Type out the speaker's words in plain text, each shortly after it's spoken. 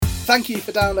Thank you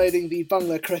for downloading the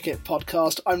Bangla Cricket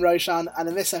Podcast. I'm Roushan, and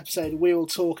in this episode we will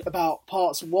talk about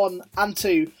parts 1 and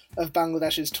 2 of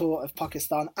Bangladesh's tour of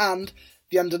Pakistan, and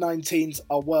the under-19s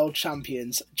are world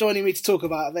champions. Joining me to talk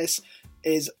about this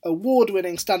is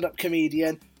award-winning stand-up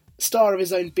comedian, star of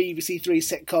his own BBC Three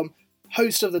sitcom,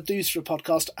 host of the Doosra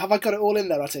Podcast. Have I got it all in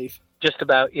there, Aatif? Just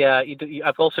about, yeah.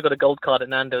 I've also got a gold card at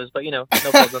Nando's, but no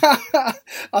problem.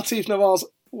 Aatif Nawaz,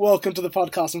 welcome to the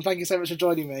podcast, and thank you so much for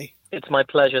joining me. It's my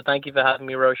pleasure. Thank you for having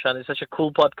me, Roushan. It's such a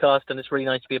cool podcast, and it's really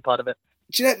nice to be a part of it.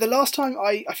 Do you know,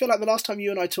 I feel like the last time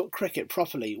you and I talked cricket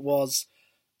properly was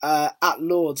at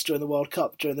Lord's during the World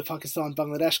Cup, during the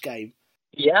Pakistan-Bangladesh game.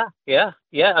 Yeah.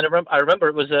 And I remember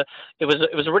it was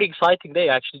a really exciting day,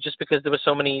 actually, just because there were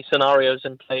so many scenarios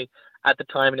in play at the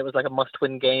time, and it was like a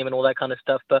must-win game and all that kind of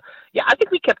stuff. But yeah, I think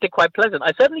we kept it quite pleasant.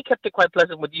 I certainly kept it quite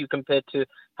pleasant with you compared to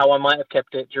how I might have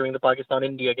kept it during the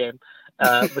Pakistan-India game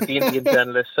with the Indian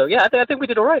journalists. So yeah, I think we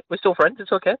did all right. We're still friends.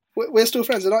 It's okay. We're still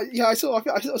friends, and I sort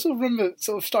of remember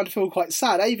sort of starting to feel quite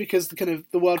sad, because the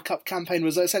World Cup campaign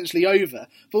was essentially over,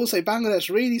 but also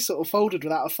Bangladesh really sort of folded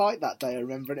without a fight that day. I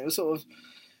remember, and it was sort of.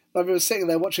 I remember sitting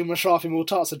there watching Mashrafi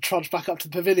Mortaza trudge back up to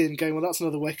the pavilion going, well, that's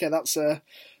another wicket. That's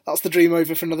the dream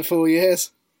over for another 4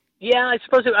 years. Yeah, I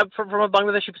suppose from a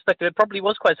Bangladeshi perspective, it probably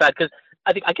was quite sad because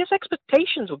I guess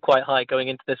expectations were quite high going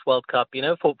into this World Cup.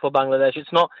 For Bangladesh,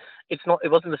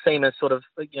 it wasn't the same as sort of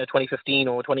 2015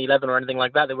 or 2011 or anything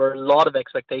like that. There were a lot of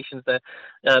expectations there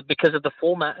because of the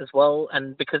format as well,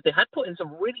 and because they had put in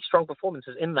some really strong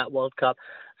performances in that World Cup.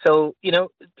 So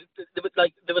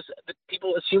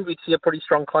people assumed we'd see a pretty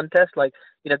strong contest.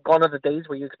 Gone are the days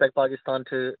where you expect Pakistan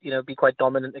to be quite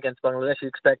dominant against Bangladesh. You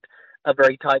expect a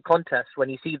very tight contest when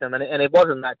you see them, and it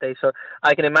wasn't that day. So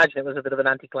I can imagine it was a bit of an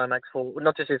anticlimax for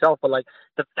not just yourself, but like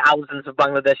the thousands of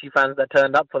Bangladeshi fans that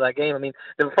turned up for that game. I mean,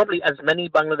 there were probably as many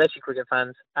Bangladeshi cricket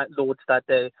fans at Lord's that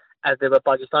day as there were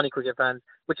Pakistani cricket fans,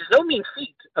 which is no mean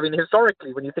feat. I mean,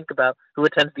 historically, when you think about who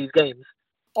attends these games.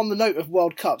 On the note of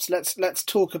World Cups, let's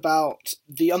talk about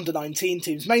the under-19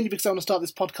 teams, mainly because I want to start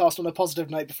this podcast on a positive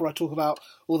note before I talk about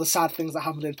all the sad things that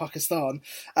happened in Pakistan.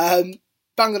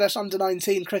 Bangladesh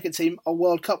under-19 cricket team are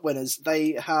World Cup winners.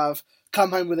 They have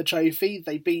come home with a trophy.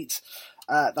 They beat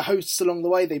the hosts along the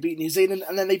way. They beat New Zealand,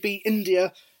 and then they beat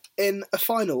India in a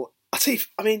final. Aatif,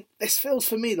 I mean, this feels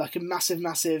for me like a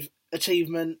massive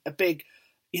achievement, a big,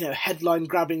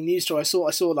 headline-grabbing news story. I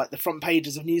saw like the front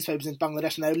pages of newspapers in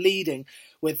Bangladesh, and they were leading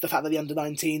with the fact that the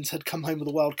under-19s had come home with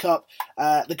the World Cup.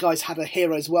 The guys had a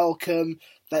hero's welcome.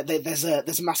 There's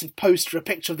a massive poster, a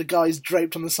picture of the guys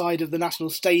draped on the side of the national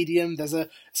stadium. There's a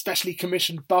specially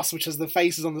commissioned bus which has the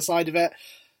faces on the side of it.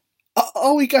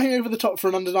 Are we going over the top for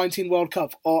an under-19 World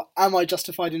Cup, or am I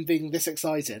justified in being this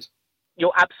excited?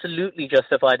 You're absolutely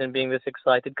justified in being this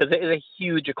excited because it is a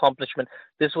huge accomplishment.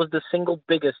 This was the single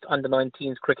biggest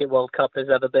under-19s cricket World Cup there's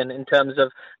ever been in terms of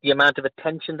the amount of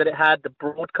attention that it had, the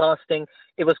broadcasting.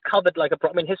 It was covered like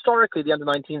historically, the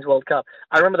under-19s World Cup,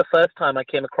 I remember the first time I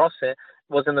came across it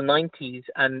was in the 90s,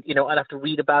 and, I'd have to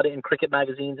read about it in cricket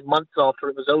magazines months after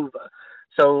it was over.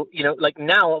 So,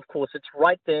 now, of course, it's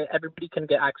right there. Everybody can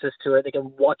get access to it. They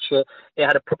can watch it. It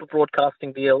had a proper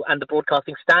broadcasting deal, and the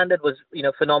broadcasting standard was,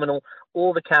 phenomenal.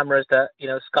 All the cameras that,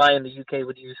 Sky in the UK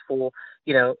would use for,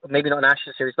 maybe not an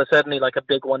Ashes series, but certainly like a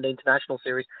big one-day international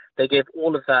series, they gave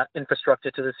all of that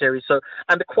infrastructure to the series. So,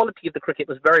 and the quality of the cricket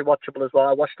was very watchable as well.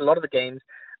 I watched a lot of the games.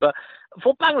 But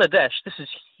for Bangladesh, this is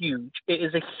huge. It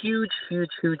is a huge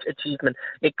achievement.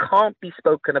 It can't be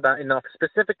spoken about enough,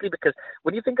 specifically because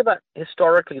when you think about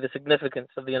historically the significance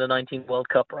of the Under-19 World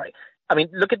Cup, right? I mean,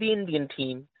 look at the Indian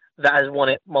team that has won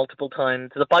it multiple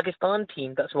times, the Pakistan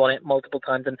team that's won it multiple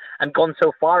times and gone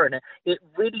so far in it. It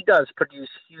really does produce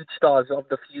huge stars of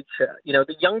the future.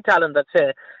 The young talent that's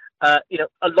here,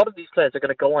 a lot of these players are going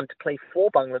to go on to play for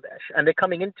Bangladesh, and they're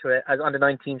coming into it as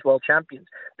under-19s world champions.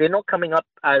 They're not coming up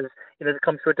as, they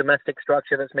come through a domestic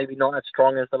structure that's maybe not as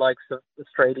strong as the likes of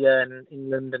Australia and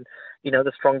England and,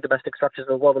 the strong domestic structures of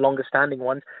the world, the longest standing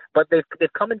ones. But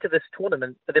they've come into this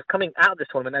tournament, they're coming out of this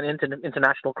tournament and into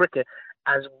international cricket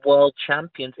as world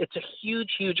champions. It's a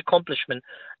huge accomplishment.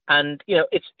 And,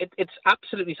 it's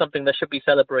absolutely something that should be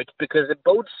celebrated because it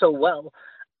bodes so well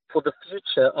for the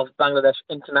future of Bangladesh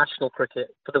international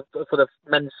cricket, for the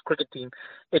men's cricket team.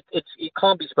 It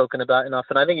can't be spoken about enough,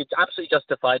 and I think it's absolutely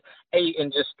justified, A,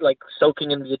 in just like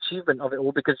soaking in the achievement of it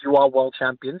all because you are world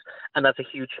champions, and that's a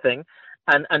huge thing,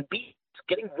 and B,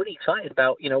 getting really excited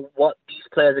about what these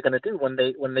players are going to do when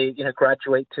they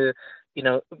graduate to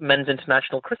men's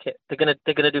international cricket. They're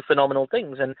gonna do phenomenal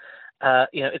things, and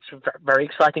it's a very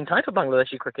exciting time for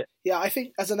Bangladeshi cricket. Yeah, I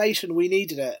think as a nation we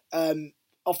needed it.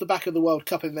 off the back of the World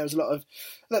Cup, and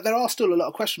there are still a lot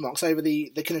of question marks over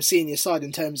the kind of senior side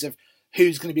in terms of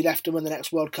who's going to be left and when the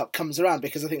next World Cup comes around,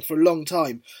 because I think for a long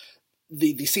time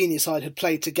the senior side had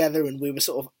played together and we were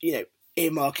sort of,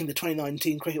 earmarking the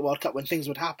 2019 Cricket World Cup when things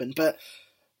would happen. But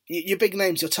your big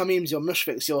names, your Tameems, your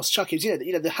Mushfiqs, your Shakibs,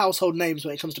 the household names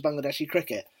when it comes to Bangladeshi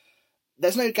cricket,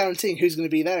 there's no guaranteeing who's going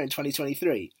to be there in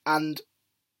 2023. And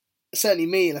certainly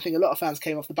me, and I think a lot of fans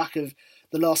came off the back of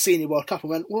the last Senior World Cup and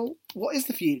went, well, what is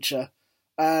the future?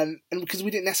 And because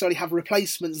we didn't necessarily have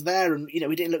replacements there, and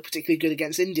we didn't look particularly good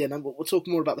against India, and we'll talk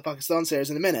more about the Pakistan series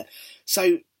in a minute.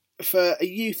 So for a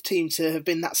youth team to have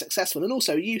been that successful, and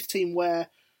also a youth team where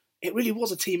it really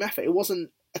was a team effort, it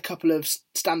wasn't a couple of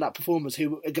stand-up performers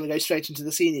who are going to go straight into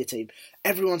the senior team.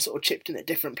 Everyone sort of chipped in at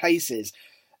different places.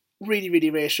 Really, really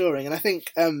reassuring. And I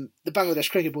think the Bangladesh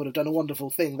Cricket Board have done a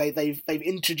wonderful thing. They've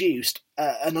introduced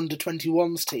an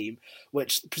under-21s team,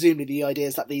 which presumably the idea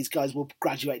is that these guys will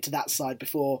graduate to that side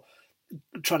before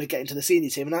trying to get into the senior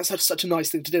team. And that's such a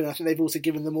nice thing to do. And I think they've also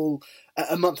given them all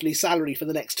a monthly salary for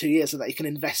the next 2 years so that they can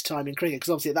invest time in cricket. Because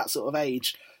obviously at that sort of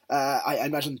age, I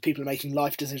imagine people are making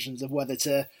life decisions of whether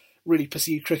to really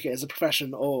pursue cricket as a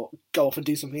profession or go off and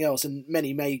do something else. And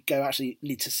many may go, actually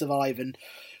need to survive and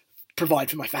provide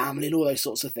for my family and all those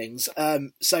sorts of things.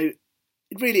 So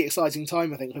really exciting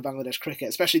time, I think, for Bangladesh cricket,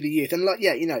 especially the youth. And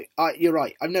you're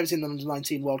right. I've never seen the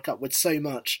Under-19 World Cup with so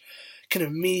much kind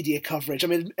of media coverage. I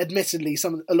mean, admittedly,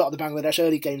 a lot of the Bangladesh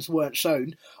early games weren't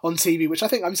shown on TV, which I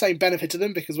think I'm saying benefited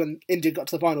them, because when India got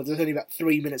to the final, there was only about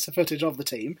 3 minutes of footage of the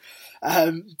team.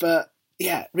 But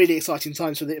yeah, really exciting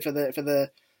times for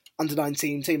the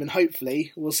Under-19 team, and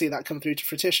hopefully we'll see that come through to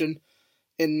fruition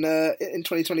in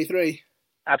 2023.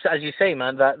 Absolutely, as you say,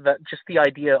 man, that just the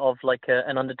idea of like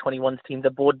an under-21s team,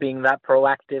 the board being that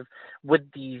proactive with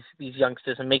these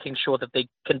youngsters and making sure that they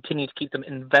continue to keep them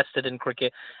invested in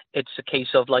cricket. It's a case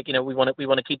of like, we want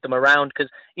to keep them around, because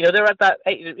they're at that,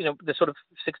 the sort of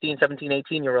 16, 17,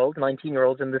 18-year-olds,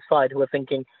 19-year-olds in this side who are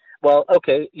thinking, well,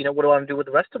 okay, what do I want to do with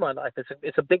the rest of my life?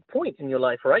 It's a big point in your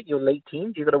life, right? You're late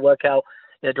teens. You've got to work out,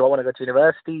 do I want to go to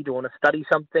university? Do I want to study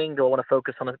something? Do I want to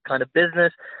focus on a kind of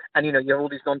business? And, you have all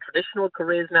these non-traditional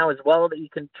careers now as well that you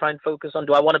can try and focus on.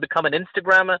 Do I want to become an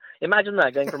Instagrammer? Imagine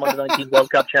that, going from under-19 World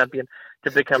Cup champion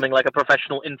to becoming like a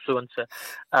professional influencer.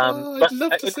 I'd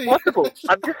love to it's see. Possible.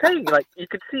 I'm just saying, like, you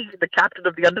could see the captain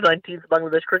of the under-19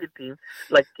 Bangladesh cricket team,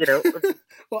 like,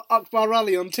 Well, Akbar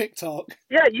Ali on TikTok.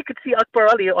 Yeah, you could see Akbar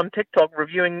Ali on TikTok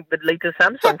reviewing the latest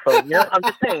Samsung phone. I'm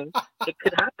just saying it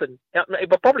could happen.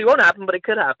 It probably won't happen, but it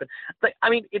could happen. But I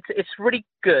mean, it's really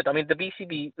good. I mean, the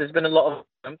BCB, there's been a lot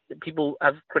of people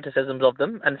have criticisms of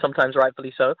them, and sometimes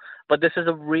rightfully so. But this is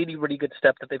a really, really good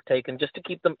step that they've taken just to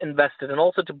keep them invested, and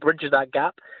also to bridge that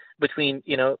gap between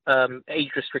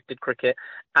age-restricted cricket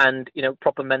and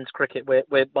proper men's cricket,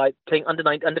 where by playing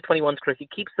under-21s cricket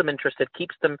keeps them interested,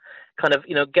 keeps them kind of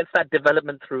gets that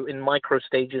development through in micro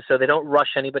stages, so they don't rush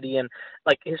anybody in.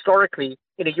 Like historically,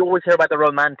 you always hear about the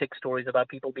romantic stories about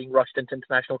people being rushed into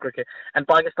international cricket, and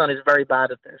Pakistan is very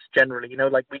bad at this generally.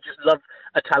 Like we just love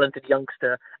a talented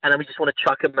youngster, and then we just want to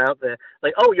chuck him out there.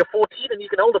 Like, oh, you're 14 and you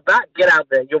can hold a bat, get out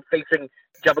there. You're facing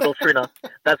Jabal Srinath.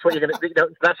 That's what you're going to.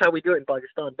 That's how we do it in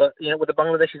Pakistan. But what the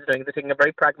Bangladeshis are doing, they're taking a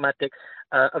very pragmatic,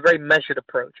 a very measured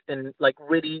approach, and like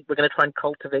really, we're going to try and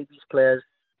cultivate these players.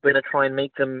 We're going to try and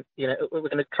make them. We're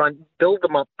going to try and build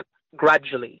them up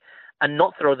gradually, and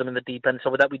not throw them in the deep end,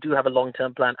 so that we do have a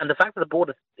long-term plan. And the fact that the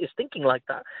board is thinking like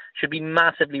that should be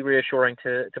massively reassuring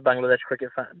to Bangladesh cricket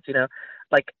fans.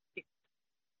 Like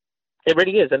it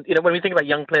really is. And when we think about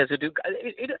young players who do,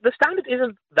 the standard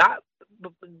isn't that.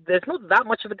 There's not that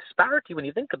much of a disparity when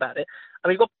you think about it. I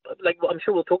mean, you've got, I'm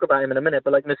sure we'll talk about him in a minute,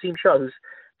 but like Naseem Shah, who's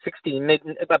 16,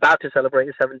 about to celebrate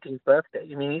his 17th birthday.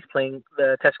 I mean, he's playing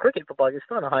the Test cricket for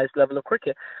Pakistan, the highest level of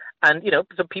cricket. And,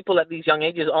 so people at these young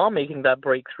ages are making that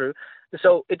breakthrough.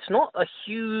 So it's not a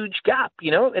huge gap,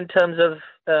 in terms of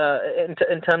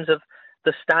in terms of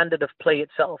the standard of play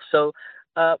itself. So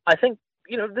I think,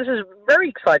 this is a very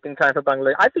exciting time for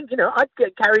Bangladesh. I think, I'd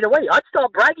get carried away. I'd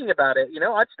start bragging about it.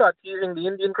 I'd start teasing the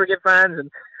Indian cricket fans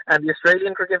and the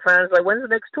Australian cricket fans. Like, when's the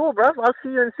next tour, bruv? I'll see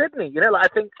you in Sydney. I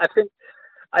think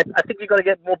you've got to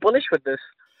get more bullish with this.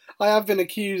 I have been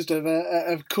accused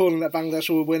of calling that Bangladesh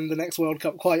will win the next World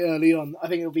Cup quite early on. I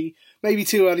think it'll be maybe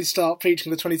too early to start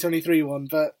preaching the 2023 one,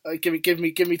 but give me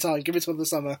time. Give me till the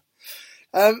summer.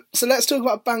 So let's talk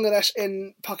about Bangladesh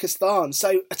in Pakistan.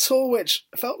 So a tour which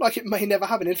felt like it may never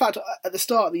happen. In fact, at the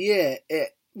start of the year,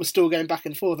 it was still going back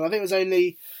and forth. And I think it was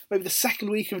only maybe the second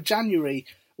week of January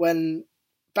when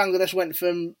Bangladesh went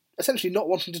from essentially not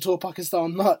wanting to tour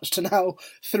Pakistan much to now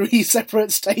 3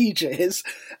 separate stages,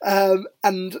 and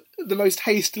the most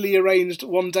hastily arranged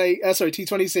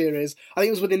T20 series. I think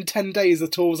it was within 10 days the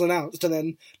tour was announced, and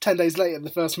then 10 days later the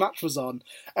first match was on.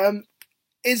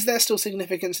 Is there still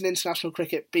significance in international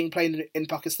cricket being played in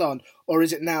Pakistan, or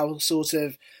is it now sort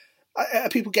of, are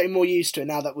people getting more used to it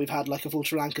now that we've had like a full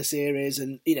Sri Lanka series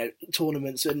and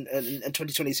tournaments and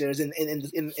 2020 series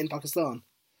in Pakistan?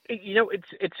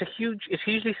 It's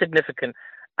hugely significant,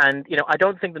 and I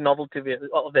don't think the novelty of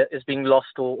it is being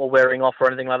lost or wearing off or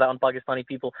anything like that on Pakistani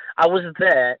people. I was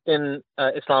there in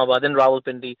Islamabad, in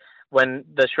Rawalpindi, when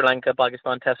the Sri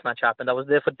Lanka-Pakistan test match happened. I was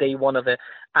there for day one of it.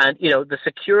 And, the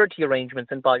security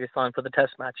arrangements in Pakistan for the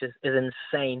test match is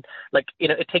insane. Like,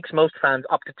 it takes most fans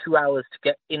up to 2 hours to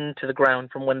get into the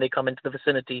ground from when they come into the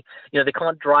vicinity. They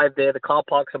can't drive there. The car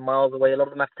parks are miles away. A lot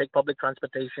of them have to take public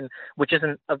transportation, which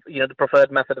isn't, the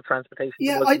preferred method of transportation.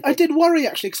 Yeah, I did worry,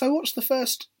 actually, because I watched the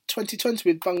first 2020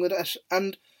 with Bangladesh,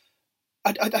 and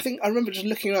I think I remember just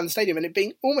looking around the stadium and it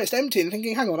being almost empty and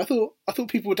thinking, hang on, I thought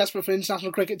people were desperate for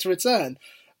international cricket to return.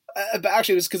 But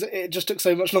actually it was because it just took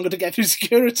so much longer to get through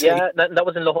security. Yeah, that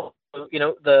was in Lahore.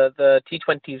 The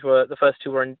T20s were, the first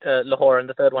 2 were in Lahore, and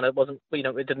the third one, it wasn't,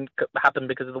 it didn't happen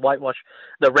because of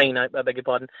the rain, I beg your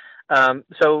pardon.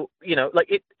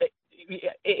 It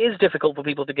is difficult for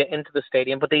people to get into the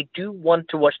stadium, but they do want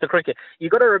to watch the cricket. You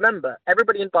got to remember,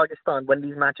 everybody in Pakistan, when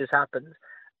these matches happen,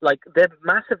 they're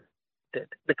massive,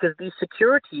 because these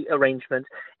security arrangements,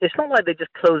 it's not like they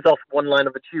just close off one line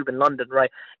of a tube in London,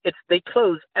 right? They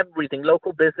close everything.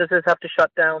 Local businesses have to shut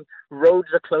down, roads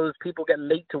are closed, people get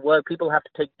late to work, people have to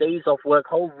take days off work,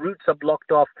 whole routes are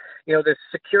blocked off, there's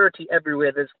security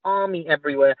everywhere, there's army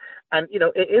everywhere, and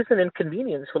it is an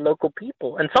inconvenience for local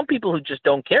people. And some people who just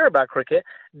don't care about cricket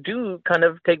do kind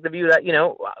of take the view that,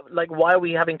 why are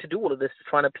we having to do all of this to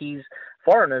try and appease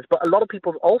foreigners? But a lot of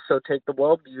people also take the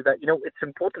world view that, it's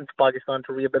important for Pakistan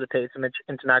to rehabilitate its image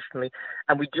internationally,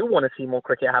 and we do want to see more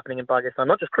cricket happening in Pakistan,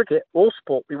 not just cricket, all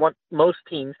sport. We want most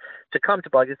teams to come to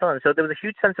Pakistan. So there was a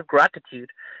huge sense of gratitude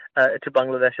to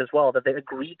Bangladesh as well, that they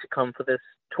agreed to come for this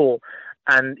tour.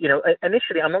 And,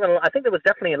 initially, I'm not going to, I think there was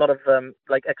definitely a lot of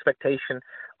expectation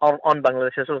on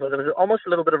Bangladesh as well. There was almost a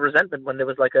little bit of resentment when there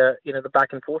was the back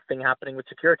and forth thing happening with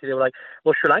security. They were like,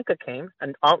 well, Sri Lanka came,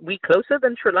 and aren't we closer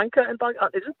than Sri Lanka? And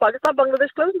isn't Pakistan, Bangladesh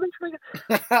closer than Sri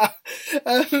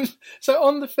Lanka? So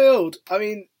on the field, I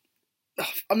mean,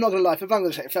 I'm not going to lie, for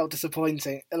Bangladesh it felt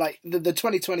disappointing. Like the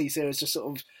 2020 series just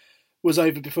sort of was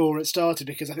over before it started,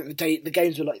 because I think the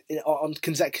games were on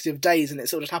consecutive days, and it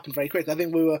sort of happened very quickly. I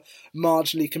think we were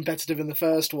marginally competitive in the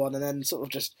first one, and then sort of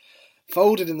just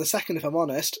folded in the second, if I'm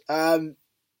honest.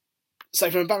 So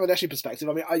from a Bangladeshi perspective,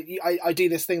 I mean, I do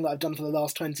this thing that I've done for the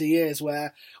last 20 years,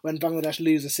 where when Bangladesh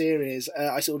lose a series,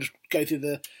 I sort of just go through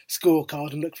the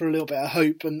scorecard and look for a little bit of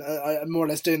hope, and I'm more or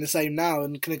less doing the same now,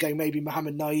 and kind of going, maybe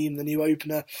Mohammed Naeem, the new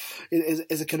opener,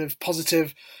 is a kind of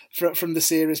positive from the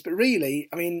series. But really,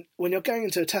 I mean, when you're going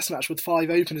into a test match with 5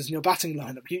 openers in your batting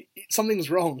lineup, something's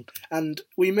wrong. And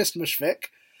we missed Mushfiq,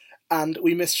 and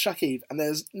we missed Shakib, and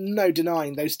there's no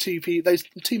denying those two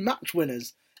match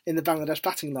winners in the Bangladesh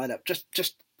batting lineup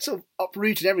just sort of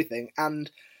uprooted everything, and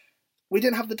we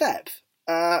didn't have the depth.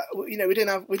 We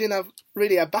didn't have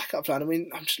really a backup plan. I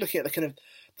mean, I'm just looking at the kind of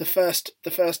the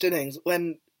first innings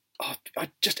when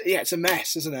it's a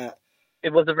mess, isn't it?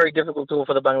 It was a very difficult tour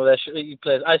for the Bangladesh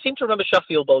players. I seem to remember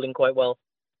Sheffield bowling quite well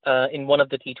in one of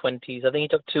the T20s. I think he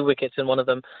took 2 wickets in one of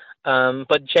them,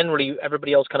 but generally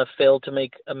everybody else kind of failed to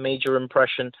make a major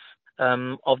impression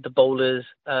of the bowlers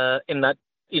in that.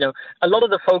 A lot of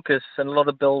the focus and a lot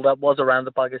of build-up was around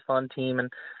the Pakistan team. And,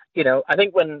 I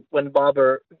think when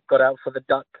Babar got out for the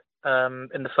duck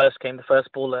in the first game, the first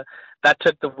bowler, that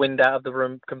took the wind out of the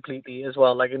room completely as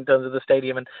well, in terms of the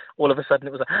stadium. And all of a sudden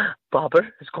it was like, Babar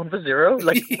has gone for 0.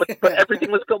 But everything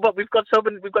was good. But we've got so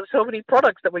many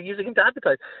products that we're using him to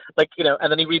advertise.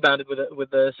 And then he rebounded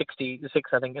with the 66,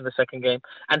 I think, in the second game,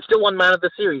 and still won man of the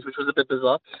series, which was a bit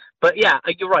bizarre. But yeah,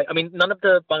 you're right. I mean, none of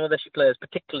the Bangladeshi players,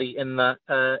 particularly in that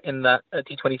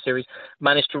T20 series,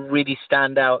 managed to really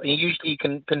stand out. And usually you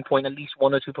can pinpoint at least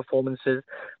 1 or 2 performances.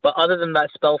 But other than that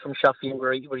spell from Shafi,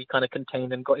 where he kind of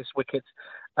contained and got his wickets,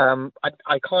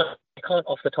 I can't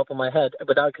off the top of my head,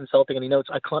 without consulting any notes,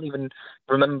 I can't even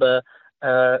remember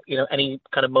any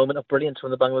kind of moment of brilliance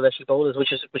from the Bangladeshi bowlers,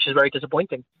 which is very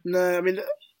disappointing. No, I mean,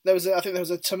 I think there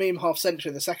was a Tamim half century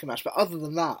in the second match, but other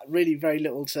than that, really very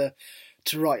little to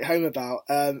to write home about.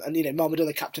 And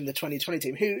Mahmudullah captained the 2020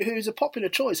 team, who's a popular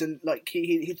choice, and like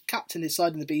he captained his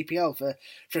side in the BPL for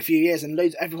a few years, and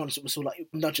everyone was sort of like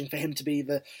nudging for him to be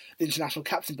the international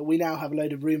captain. But we now have a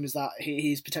load of rumours that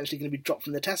he's potentially going to be dropped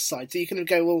from the Test side. So you can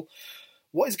go, well,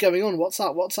 what is going on? What's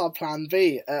our plan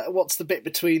B? What's the bit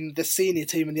between the senior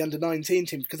team and the under-19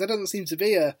 team? Because there doesn't seem to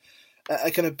be a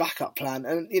kind of backup plan.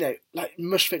 And, like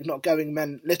Mushfiq not going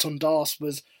meant Liton Das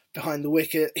was behind the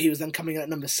wicket. He was then coming in at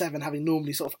number 7, having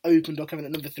normally sort of opened or coming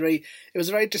at number 3. It was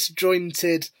a very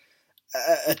disjointed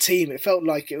a team. It felt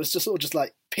like it was just sort of just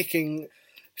like picking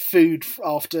food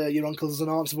after your uncles and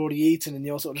aunts have already eaten, and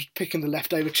you're sort of just picking the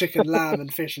leftover chicken, lamb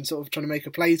and fish and sort of trying to make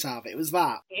a plate out of it. It was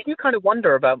that. You do kind of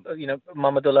wonder about,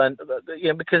 Mahmudullah, and,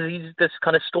 because he's this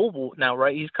kind of stalwart now,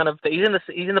 right? He's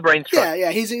in the brain strike.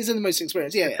 Yeah, he's in the most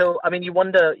experienced. Yeah. So, I mean, you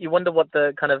wonder what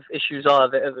the kind of issues are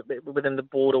within the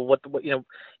board, or what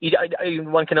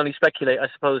one can only speculate, I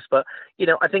suppose. But,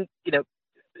 I think,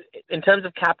 in terms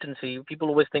of captaincy, people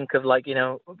always think of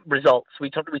results. We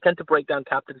tend to break down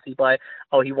captaincy by,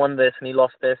 he won this and he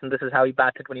lost this, and this is how he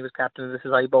batted when he was captain, and this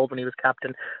is how he bowled when he was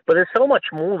captain. But there's so much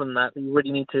more than that you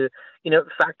really need to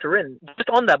factor in. Just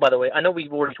on that, by the way, I know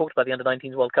we've already talked about the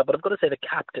Under-19s World Cup, but I've got to say the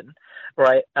captain,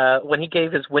 right? When he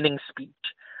gave his winning speech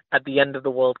at the end of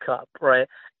the World Cup, right,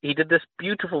 he did this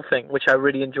beautiful thing which I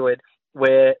really enjoyed,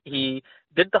 where he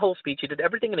did the whole speech, he did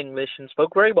everything in English and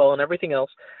spoke very well and everything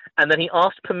else, and then he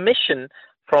asked permission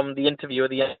from the interviewer,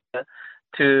 the anchor,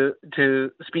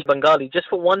 to speak Bengali just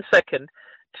for 1 second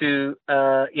to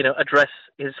address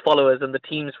his followers and the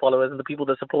team's followers and the people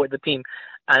that supported the team.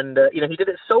 And he did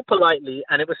it so politely,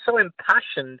 and it was so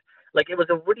impassioned. Like, it was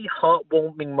a really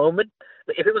heartwarming moment.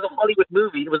 If it was a Hollywood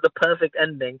movie, it was the perfect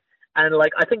ending. And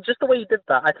I think just the way he did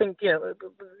that, I think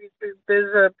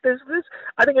there's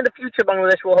I think in the future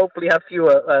Bangladesh will hopefully have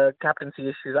fewer captaincy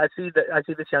issues. I see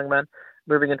this young man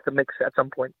moving into the mix at some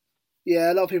point.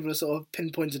 Yeah, a lot of people have sort of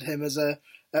pinpointed him as a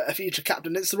future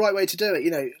captain. It's the right way to do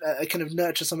it, kind of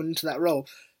nurture someone into that role.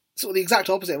 Sort of the exact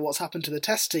opposite of what's happened to the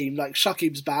Test team. Like,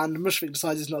 Shakib's banned, Mushfiq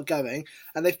decides he's not going,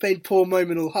 and they've made poor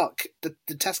Mominul Huq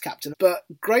the Test captain. But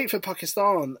great for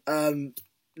Pakistan.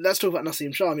 Let's talk about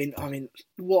Naseem Shah. I mean,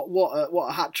 what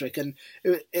a hat trick! And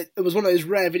it was one of those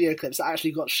rare video clips that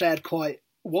actually got shared quite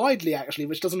widely, actually,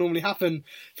 which doesn't normally happen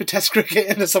for Test cricket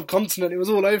in the subcontinent. It was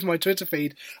all over my Twitter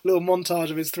feed. A little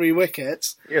montage of his 3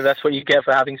 wickets. Yeah, that's what you get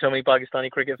for having so many Pakistani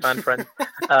cricket fan friends.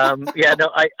 It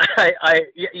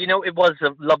was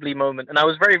a lovely moment, and I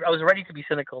was ready to be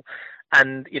cynical,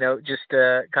 and just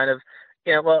kind of.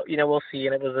 Yeah, well, we'll see,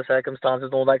 and it was the circumstances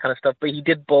and all that kind of stuff. But he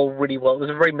did bowl really well. It was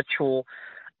a very mature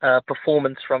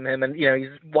performance from him, and he's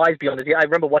wise beyond his years. I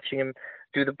remember watching him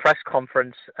do the press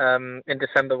conference in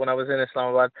December when I was in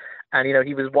Islamabad, and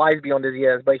he was wise beyond his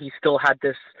years, but he still had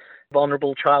this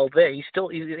vulnerable child there. He's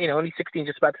only 16,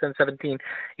 just about to turn 17.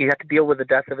 He had to deal with the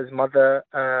death of his mother,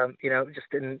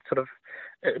 just in sort of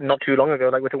not too long ago,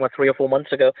 like we're talking about 3 or 4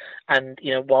 months ago. And,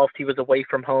 whilst he was away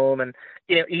from home, and,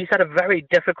 he's had a very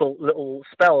difficult little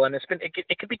spell, and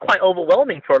it could be quite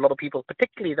overwhelming for a lot of people,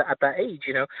 particularly at that age,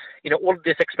 all of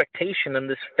this expectation and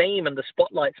this fame and the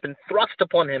spotlight's been thrust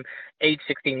upon him, age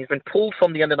 16. He's been pulled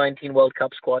from the Under-19 World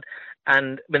Cup squad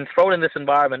and been thrown in this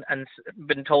environment and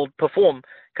been told, perform,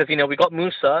 because, we got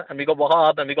Musa and we got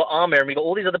Wahab and we got Amir and we got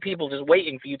all these other people just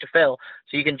waiting for you to fail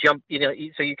so you can jump,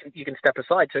 so you can step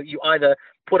aside. So you either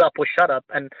put up or shut up.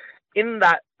 And in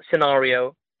that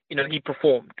scenario, he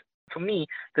performed. For me,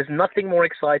 there's nothing more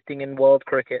exciting in world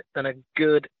cricket than a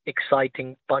good,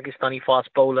 exciting Pakistani fast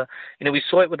bowler. We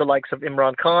saw it with the likes of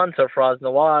Imran Khan, Sarfraz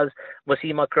Nawaz,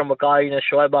 Wasim Akram Wakai,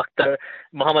 Shoaib Akhtar,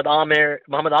 Muhammad Amir,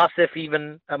 Muhammad Asif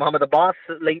even, Muhammad Abbas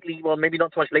lately. Well, maybe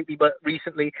not so much lately, but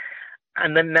recently.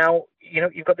 And then now,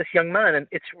 you've got this young man, and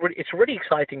it's really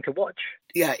exciting to watch.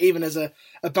 Yeah, even as a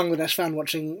Bangladesh fan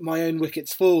watching my own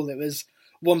wickets fall, it was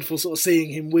wonderful sort of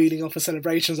seeing him wheeling off for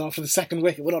celebrations after the second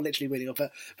wicket. Well, not literally wheeling off,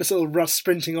 but sort of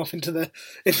sprinting off into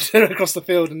across the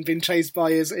field and being chased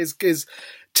by his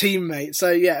teammate.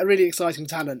 So yeah, a really exciting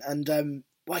talent. And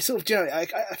I sort of,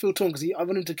 I feel torn because I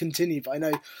want him to continue, but I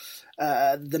know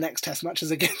the next Test match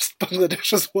is against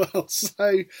Bangladesh as well.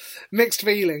 So mixed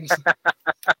feelings.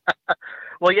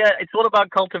 Well, yeah, it's all about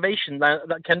cultivation.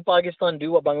 Can Pakistan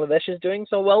do what Bangladesh is doing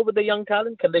so well with the young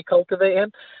talent? Can they cultivate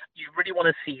him? You really want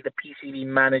to see the PCB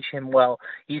manage him well.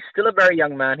 He's still a very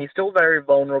young man. He's still very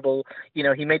vulnerable. He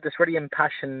made this really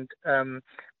impassioned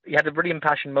he had a really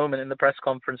impassioned moment in the press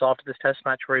conference after this Test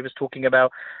match where he was talking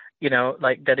about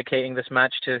like dedicating this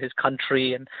match to his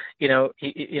country. And,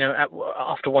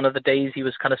 after one of the days, he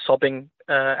was kind of sobbing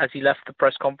as he left the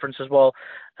press conference as well,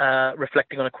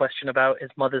 reflecting on a question about his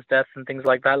mother's death and things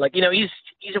like that. Like, he's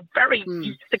he's just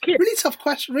a kid. Really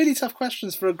tough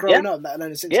questions for a grown-up, let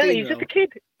alone a 16-year-old. Yeah, he's just a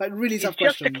kid. Like, really tough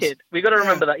questions. He's just a kid. We got to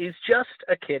remember that. He's just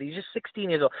a kid. He's just 16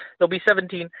 years old. He'll be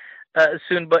 17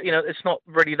 soon, but, it's not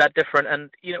really that different. And,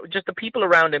 just the people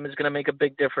around him is going to make a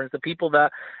big difference. The people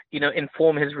that,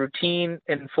 inform his routine,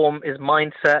 inform his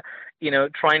mindset,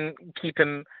 try and keep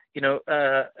him,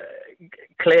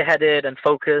 clear-headed and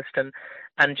focused,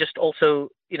 and just also,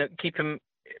 keep him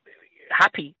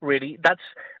happy, really.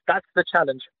 That's the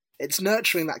challenge. It's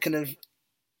nurturing that kind of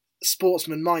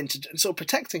sportsman mind and sort of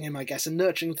protecting him, I guess, and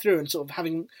nurturing through and sort of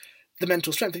having the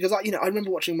mental strength. Because, I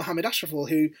remember watching Mohammed Ashraful,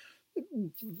 who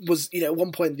was, at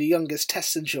one point the youngest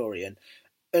Test centurion,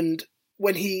 and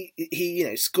when he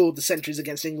scored the centuries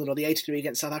against England or the 83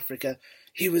 against South Africa,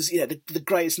 he was, the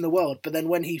greatest in the world. But then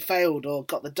when he failed or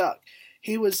got the duck,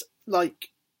 he was, like,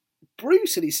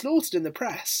 brutally slaughtered in the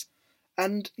press.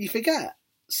 And you forget,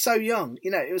 so young,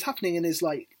 it was happening in his,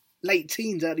 like, late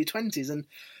teens, early 20s. And,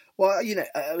 well,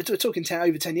 we're talking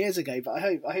over 10 years ago, but I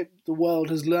hope the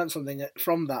world has learned something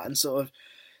from that and sort of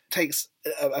takes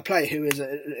a player who is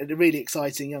a really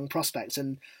exciting young prospect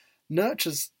and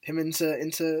nurtures him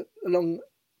into a long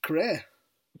career.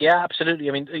 Yeah, absolutely.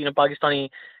 I mean, Pakistani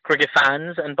cricket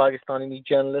fans and Pakistani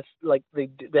journalists, like they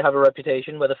have a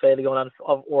reputation, whether fairly or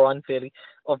unfairly,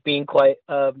 of being quite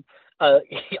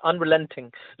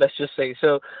unrelenting. Let's just say.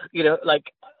 So,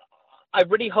 I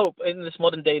really hope in this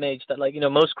modern day and age that,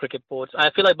 most cricket boards,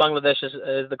 I feel like Bangladesh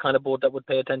is the kind of board that would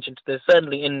pay attention to this.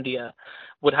 Certainly India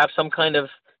would have some kind of,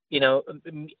 not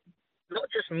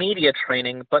just media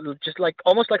training, but just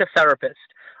almost like a therapist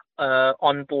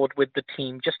on board with the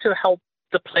team, just to help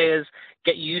the players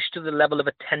get used to the level of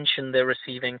attention they're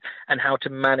receiving and how to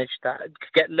manage that,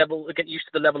 get used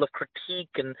to the level of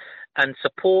critique and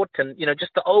support. And,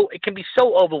 it can be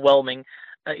so overwhelming.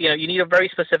 You need a very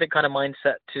specific kind of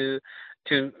mindset to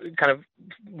kind of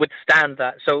withstand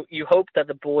that. So you hope that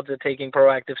the boards are taking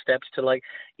proactive steps to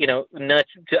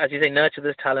nurture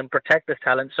this talent, protect this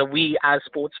talent. So we as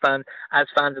sports fans, as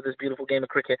fans of this beautiful game of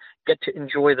cricket, get to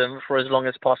enjoy them for as long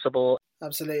as possible.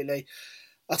 Absolutely.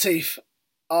 Aatif,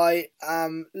 I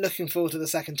am looking forward to the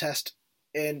second test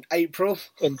in April.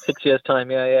 In 6 years'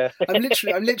 time, yeah. I'm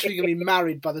literally going to be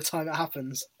married by the time it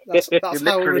happens. That's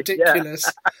how ridiculous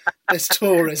this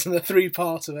tour is and the 3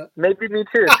 parts of it. Maybe me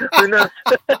too. Who knows?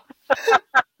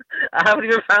 I haven't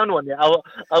even found one yet. I'll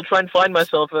try and find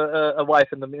myself a wife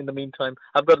in the meantime.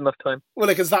 I've got enough time. Well,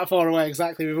 look, it's that far away.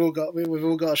 Exactly. We've all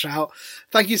got a shout.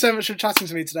 Thank you so much for chatting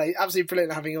to me today. Absolutely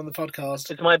brilliant having you on the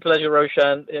podcast. It's my pleasure,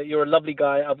 Roushan. You're a lovely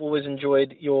guy. I've always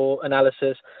enjoyed your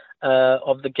analysis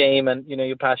of the game and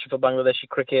your passion for Bangladeshi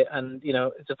cricket, and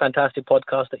it's a fantastic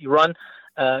podcast that you run.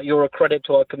 You're a credit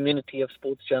to our community of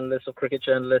sports journalists, of cricket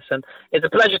journalists, and it's a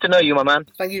pleasure to know you, my man.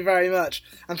 Thank you very much,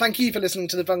 and thank you for listening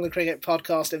to the Bangla Cricket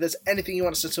Podcast. If there's anything you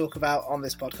want us to talk about on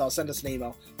this podcast, send us an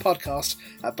email,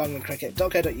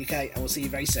 podcast@banglacricket.co.uk, and we'll see you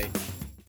very soon.